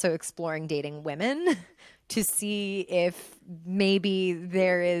am also exploring dating women to see if maybe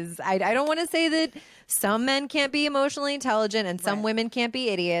there is, I don't want to say that some men can't be emotionally intelligent and some women can't be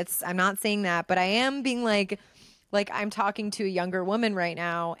idiots. I'm not saying that, but I am being like I'm talking to a younger woman right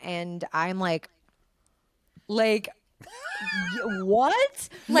now and I'm like, what?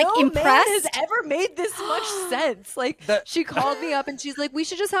 Like, no impressed? man has ever made this much sense. Like, she called me up and she's like, we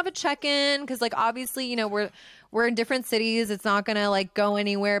should just have a check-in because, like, obviously, you know, we're in different cities. It's not gonna like go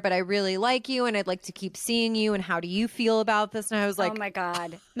anywhere, but I really like you and I'd like to keep seeing you. And how do you feel about this? And I was like, oh my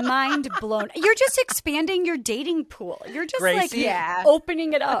God. Mind blown. You're just expanding your dating pool. You're just Gracie?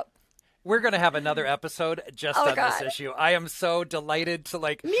 opening it up. we're going to have another episode just on God. this issue. I am so delighted to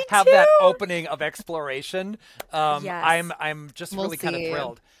Me have too. that opening of exploration. Yes. I'm just We'll really kind of see.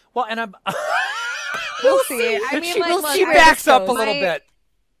 thrilled. Well, and I'm we'll see. I mean, like, look, she I backs just up a go, little bit.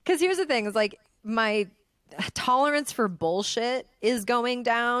 Because here's the thing: is like my tolerance for bullshit is going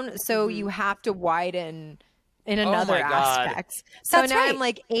down, so you have to widen in another my God. aspect. So That's now right. I'm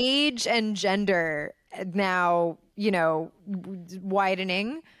like age and gender now, you know,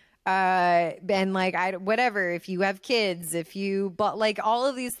 widening. And like whatever, if you have kids, but like all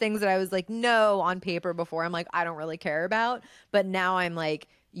of these things that I was like no on paper before, I'm like I don't really care about, but now I'm like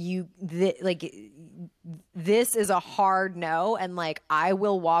this is a hard no, and like I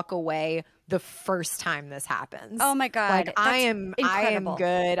will walk away the first time this happens. Oh my God. Like That's I am incredible.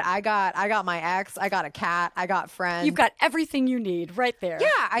 good. I got my ex, I got a cat, I got friends. You've got everything you need right there. Yeah,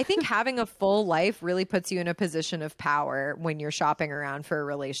 I think having a full life really puts you in a position of power when you're shopping around for a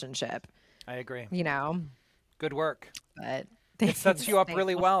relationship, I agree. you know? Good work. But It sets you up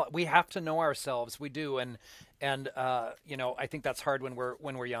really well. We have to know ourselves. We do, and you know, I think that's hard when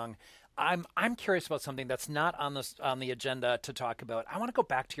we're young. I'm curious about something that's not on the agenda to talk about. I want to go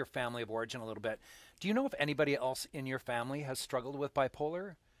back to your family of origin a little bit. Do you know if anybody else in your family has struggled with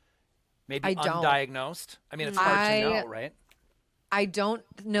bipolar? Maybe I don't. undiagnosed? I mean, it's hard to know, right? I don't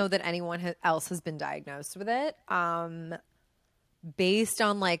know that anyone else has been diagnosed with it. Based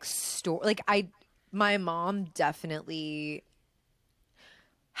on like my mom definitely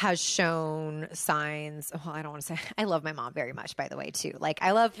has shown signs. Well, I don't want to say I love my mom very much, by the way, too. Like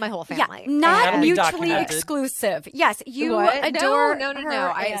I love my whole family. Yeah, not That'll be mutually documented. exclusive. Yes, you What? adore No.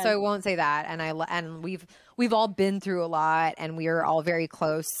 her. So I won't say that. And we've all been through a lot, and we are all very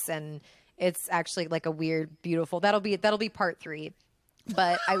close. And it's actually like a weird, beautiful. That'll be part 3.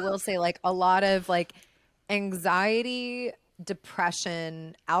 But I will say like a lot of like anxiety,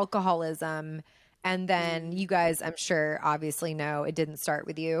 depression, alcoholism. And then you guys, I'm sure, obviously know it didn't start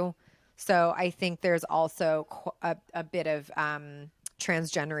with you. So I think there's also a bit of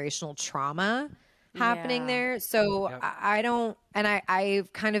transgenerational trauma happening there. So I don't, and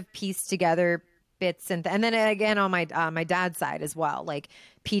I've kind of pieced together bits and then again on my dad's side as well, like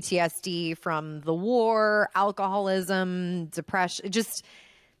PTSD from the war, alcoholism, depression, just.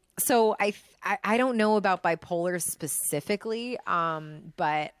 So I don't know about bipolar specifically,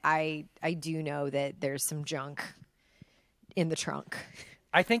 but I do know that there's some junk in the trunk.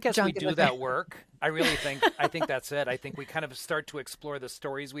 I think as we do that work, I think that's it. I think we kind of start to explore the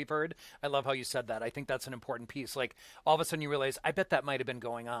stories we've heard. I love how you said that. I think that's an important piece. Like all of a sudden you realize, I bet that might have been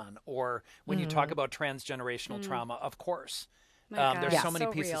going on. Or when you talk about transgenerational trauma, of course, there's so many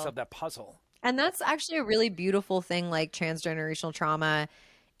pieces of that puzzle. And that's actually a really beautiful thing, like transgenerational trauma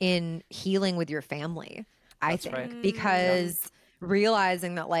in healing with your family, I think, right. because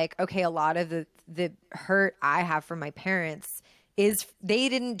realizing that like, okay, a lot of the hurt I have from my parents is they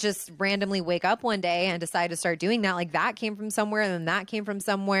didn't just randomly wake up one day and decide to start doing that. Like that came from somewhere and then that came from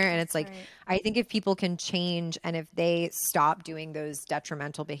somewhere. And it's like, I think if people can change and if they stop doing those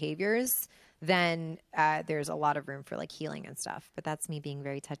detrimental behaviors, then there's a lot of room for like healing and stuff. But that's me being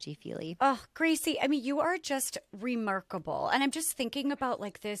very touchy-feely. Oh, Gracie, I mean, you are just remarkable. And I'm just thinking about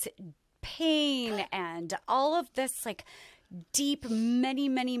like this pain and all of this like deep, many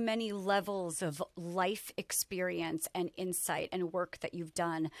levels of life experience and insight and work that you've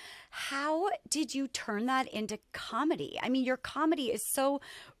done. How did you turn that into comedy? I mean, your comedy is so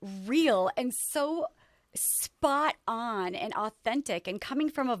real and so spot on and authentic and coming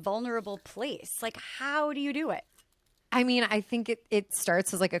from a vulnerable place. Like, how do you do it? I mean, I think it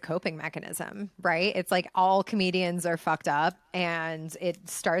starts as like a coping mechanism, right? It's like all comedians are fucked up, and it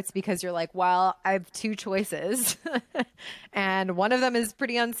starts because you're like, well, I have 2 choices and one of them is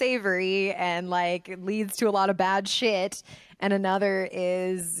pretty unsavory and like leads to a lot of bad shit, and another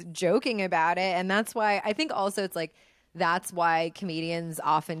is joking about it. And that's why I think also it's like, that's why comedians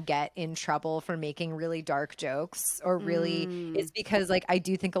often get in trouble for making really dark jokes or really is because like I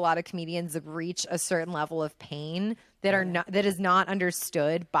do think a lot of comedians reach a certain level of pain that is not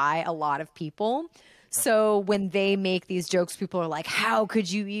understood by a lot of people. So when they make these jokes, people are like, how could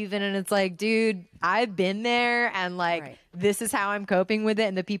you even? And it's like, dude, I've been there and like, this is how I'm coping with it.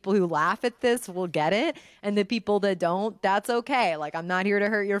 And the people who laugh at this will get it. And the people that don't, that's okay. Like, I'm not here to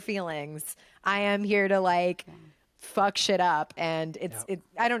hurt your feelings. I am here to like fuck shit up. And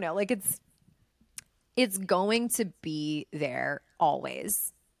I don't know, like it's going to be there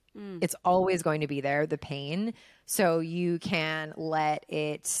always. It's always going to be there, the pain. So you can let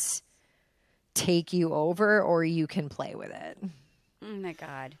it take you over or you can play with it. Oh my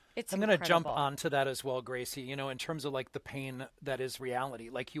God. I'm going to jump onto that as well, Gracie. You know, in terms of like the pain that is reality,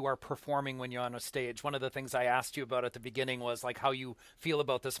 like you are performing when you're on a stage. One of the things I asked you about at the beginning was like how you feel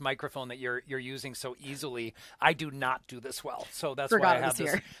about this microphone that you're using so easily. I do not do this well. So that's why I have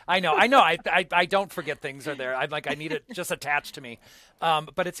this. Here. I know. I don't forget things are there. I need it just attached to me.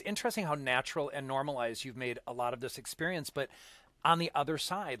 But it's interesting how natural and normalized you've made a lot of this experience. But on the other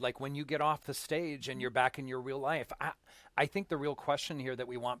side, like when you get off the stage and you're back in your real life, I think the real question here that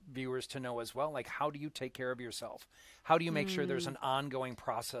we want viewers to know as well, like how do you take care of yourself? How do you make sure there's an ongoing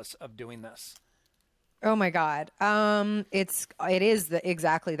process of doing this? Oh my God. It is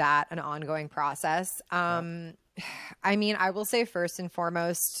exactly that, an ongoing process. I mean, I will say first and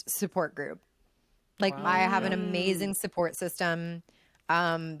foremost, support group. Like I have an amazing support system.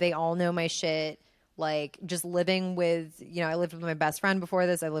 They all know my shit. Like just living with, I lived with my best friend before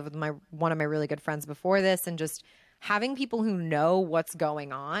this. I lived with one of my really good friends before this, and just having people who know what's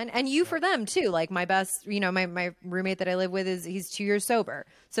going on, and you for them too. Like my best, my roommate that I live with he's 2 years sober.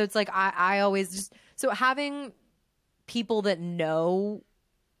 So it's like, I always just, so having people that know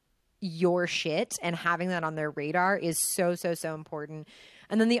your shit and having that on their radar is so important.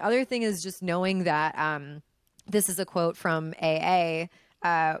 And then the other thing is just knowing that this is a quote from AA,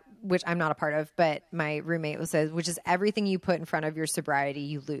 which I'm not a part of, but my roommate says, which is everything you put in front of your sobriety,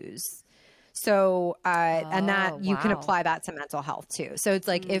 you lose. So, and that you can apply that to mental health too. So it's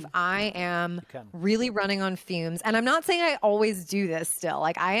like, if I am really running on fumes, and I'm not saying I always do this still,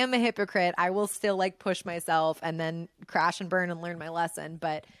 like I am a hypocrite. I will still like push myself and then crash and burn and learn my lesson,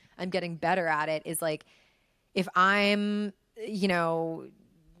 but I'm getting better at it, is like, if I'm, you know,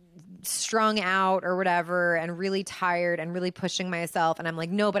 strung out or whatever and really tired and really pushing myself, and I'm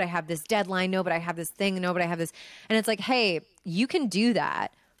like, no, but I have this deadline. No, but I have this thing. No, but I have this. And it's like, hey, you can do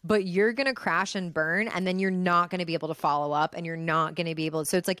that, but you're going to crash and burn, and then you're not going to be able to follow up, and you're not going to be able to.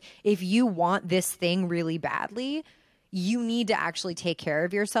 So it's like, if you want this thing really badly, you need to actually take care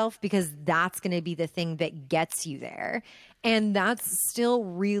of yourself, because that's going to be the thing that gets you there. And that's still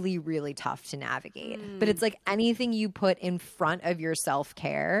really, really tough to navigate. But it's like anything you put in front of your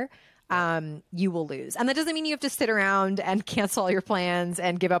self-care, you will lose. And that doesn't mean you have to sit around and cancel all your plans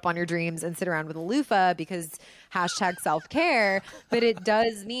and give up on your dreams and sit around with a loofah, because hashtag self-care. But it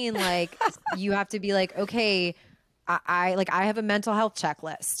does mean like you have to be like, okay, I have a mental health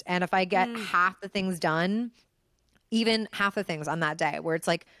checklist. And if I get half the things done, even half the things on that day, where it's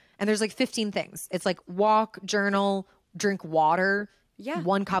like, and there's like 15 things. It's like walk, journal, drink water,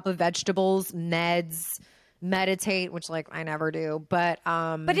 1 cup of vegetables, meds, meditate, which like I never do, but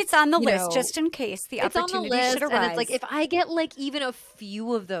it's on the list just in case the opportunity should arise. And it's like, if I get like even a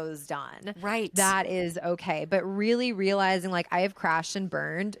few of those done, right, that is okay. But really realizing like I have crashed and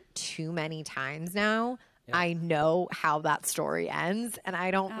burned too many times now. Yeah. I know how that story ends, and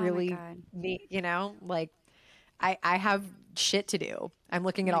I don't really need, you know, like I have shit to do. I'm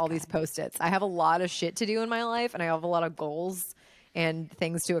looking at all these Post-its. I have a lot of shit to do in my life, and I have a lot of goals and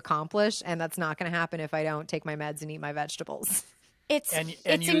things to accomplish, and that's not going to happen if I don't take my meds and eat my vegetables. It's use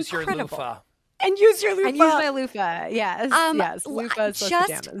incredible. Your loofah. And use your loofah. And use my loofah. Yes. Yes. Loofah /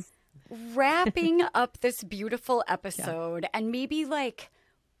 pajamas. Wrapping up this beautiful episode, and maybe like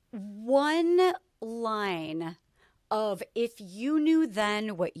one line of, if you knew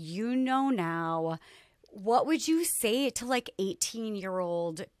then what you know now, what would you say to like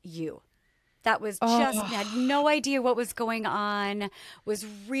 18-year-old you? That was just had no idea what was going on, was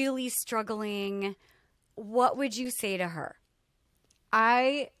really struggling. What would you say to her?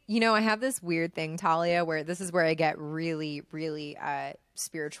 I have this weird thing, Talia, where this is where I get really, really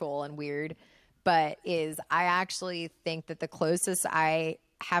spiritual and weird, but I actually think that the closest I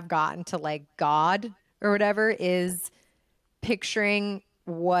have gotten to like God or whatever is picturing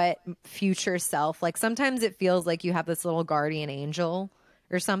what future self, like sometimes it feels like you have this little guardian angel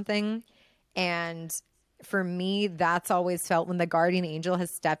or something. And for me, that's always felt when the guardian angel has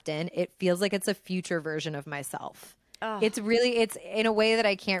stepped in, it feels like it's a future version of myself. Oh. It's in a way that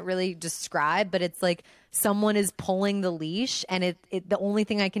I can't really describe, but it's like someone is pulling the leash, and the only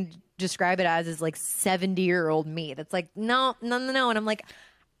thing I can describe it as is like 70-year-old me. That's like, no. And I'm like,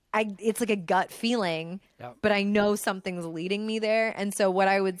 it's like a gut feeling, but I know something's leading me there. And so what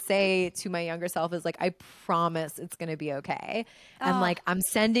I would say to my younger self is like, I promise it's going to be okay. And like, I'm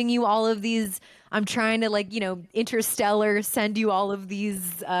sending you all of these, I'm trying to like, interstellar, send you all of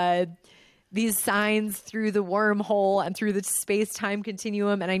these signs through the wormhole and through the space-time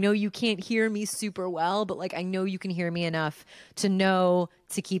continuum. And I know you can't hear me super well, but like, I know you can hear me enough to know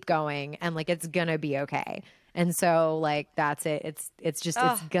to keep going. And like, it's going to be okay. And so like, that's it. It's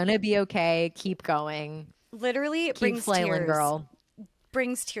gonna be okay. Keep going. Literally, it brings flailing, tears. Girl.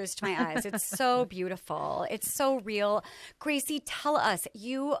 Brings tears to my eyes. It's so beautiful. It's so real. Gracie, tell us,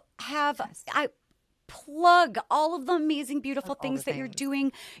 you have, I plug all of the amazing, beautiful things that you're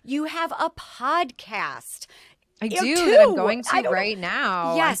doing. You have a podcast. I do. That I'm going to right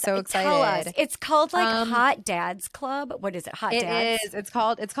now. Yes, I'm so excited. Tell us. It's called like Hot Dads Club. What is it? Hot Dads. It is. It's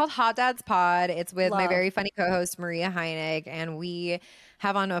called Hot Dads Pod. It's with my very funny co-host Maria Heinig, and we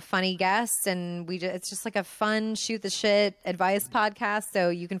have on a funny guest, and it's just like a fun shoot the shit advice podcast. So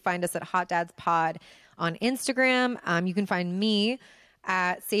you can find us at Hot Dads Pod on Instagram. You can find me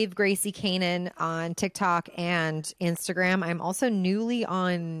at Save Gracie Canaan on TikTok and Instagram. I'm also newly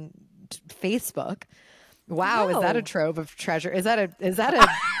on Facebook. Wow, is that a trove of treasure? Is that a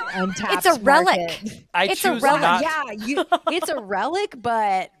untapped? It's a relic. Market? It's a relic. Not. Yeah, it's a relic,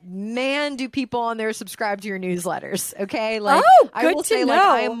 but man, do people on there subscribe to your newsletters? Okay, like I will say, like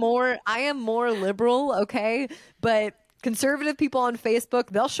I am more liberal. Okay, but conservative people on Facebook,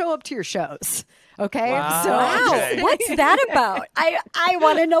 they'll show up to your shows. Okay, so what's that about? I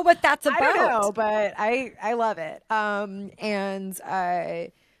want to know what that's about. I don't know, but I love it.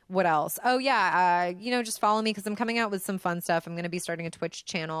 What else? Oh yeah, just follow me because I'm coming out with some fun stuff. I'm going to be starting a Twitch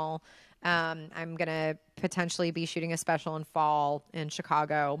channel. I'm going to potentially be shooting a special in fall in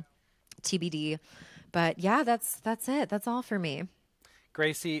Chicago, TBD. But yeah, that's it. That's all for me.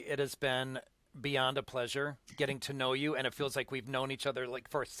 Gracie, it has been beyond a pleasure getting to know you, and it feels like we've known each other like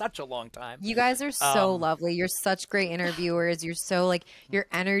for such a long time. You guys are so lovely. You're such great interviewers. You're so like, your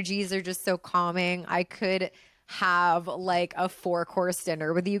energies are just so calming. I could have like a 4-course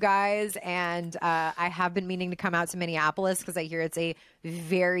dinner with you guys, and I have been meaning to come out to Minneapolis because I hear it's a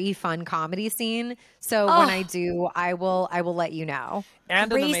very fun comedy scene. So when I do, I will let you know. And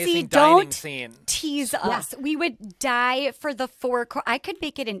Gracie, an amazing don't dining scene. Tease us. We would die for the 4-course. I could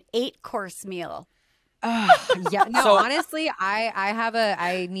make it an 8-course meal. Yeah, no, honestly,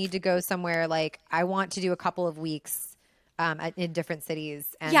 I need to go somewhere. Like, I want to do a couple of weeks in different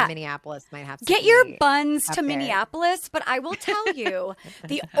cities, and Minneapolis might have to get your buns to Minneapolis. But I will tell you,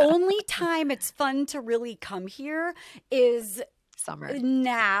 the only time it's fun to really come here is summer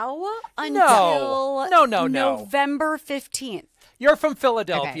now until no. November 15th. You're from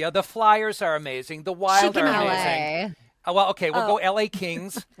Philadelphia. Okay. The Flyers are amazing. The Wild are amazing. Well, okay, we'll go LA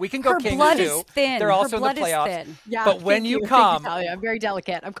Kings. We can go Her Kings blood too. is thin. They're also Her blood in the playoffs. is thin. Yeah, but when you come, I'm very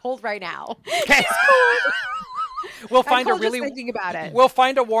delicate. I'm cold right now. Okay. We'll find a really thinking about it. We'll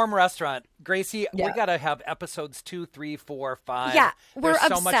find a warm restaurant. Gracie, we got to have episodes 2, 3, 4, 5. Yeah, we're There's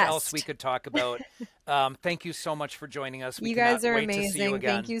so much obsessed. else we could talk about. Thank you so much for joining us. You guys are amazing. To see you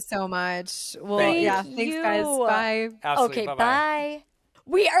again. Thank you so much. Well, Thank thanks you. guys. Bye. Absolutely. Okay, Bye-bye. bye.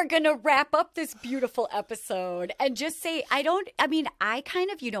 We are going to wrap up this beautiful episode and just say, I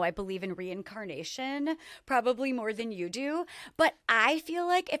kind of, I believe in reincarnation probably more than you do, but I feel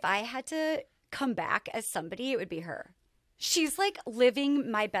like if I had to come back as somebody, it would be her. She's like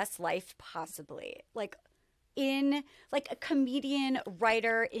living my best life possibly, like in like a comedian,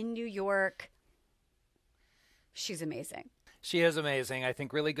 writer in New York. She's amazing. She is amazing. I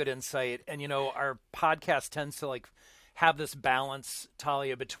think really good insight. And, our podcast tends to like have this balance,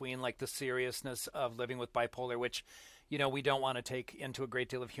 Talia, between like the seriousness of living with bipolar, which, we don't want to take into a great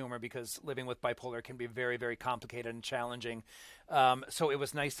deal of humor because living with bipolar can be very, very complicated and challenging. So it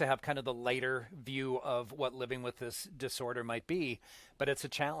was nice to have kind of the lighter view of what living with this disorder might be, but it's a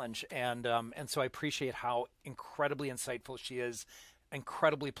challenge. And so I appreciate how incredibly insightful she is,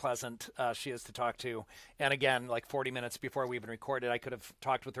 incredibly pleasant she is to talk to. And again, like 40 minutes before we even recorded, I could have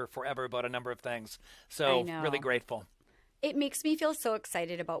talked with her forever about a number of things. So really grateful. It makes me feel so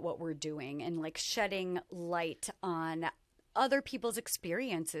excited about what we're doing and like shedding light on other people's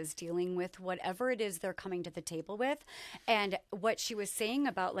experiences dealing with whatever it is they're coming to the table with. And what she was saying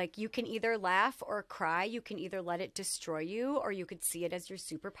about like, you can either laugh or cry, you can either let it destroy you, or you could see it as your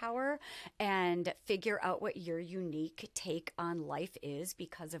superpower and figure out what your unique take on life is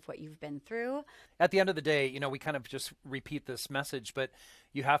because of what you've been through. At the end of the day, we kind of just repeat this message, but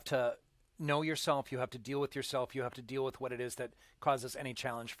you have to know yourself, you have to deal with yourself, you have to deal with what it is that causes any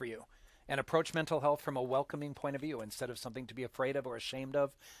challenge for you. And approach mental health from a welcoming point of view instead of something to be afraid of or ashamed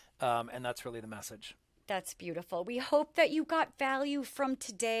of. And that's really the message. That's beautiful. We hope that you got value from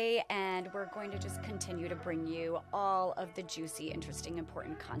today, and we're going to just continue to bring you all of the juicy, interesting,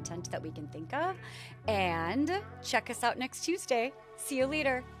 important content that we can think of. And check us out next Tuesday. See you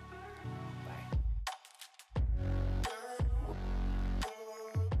later.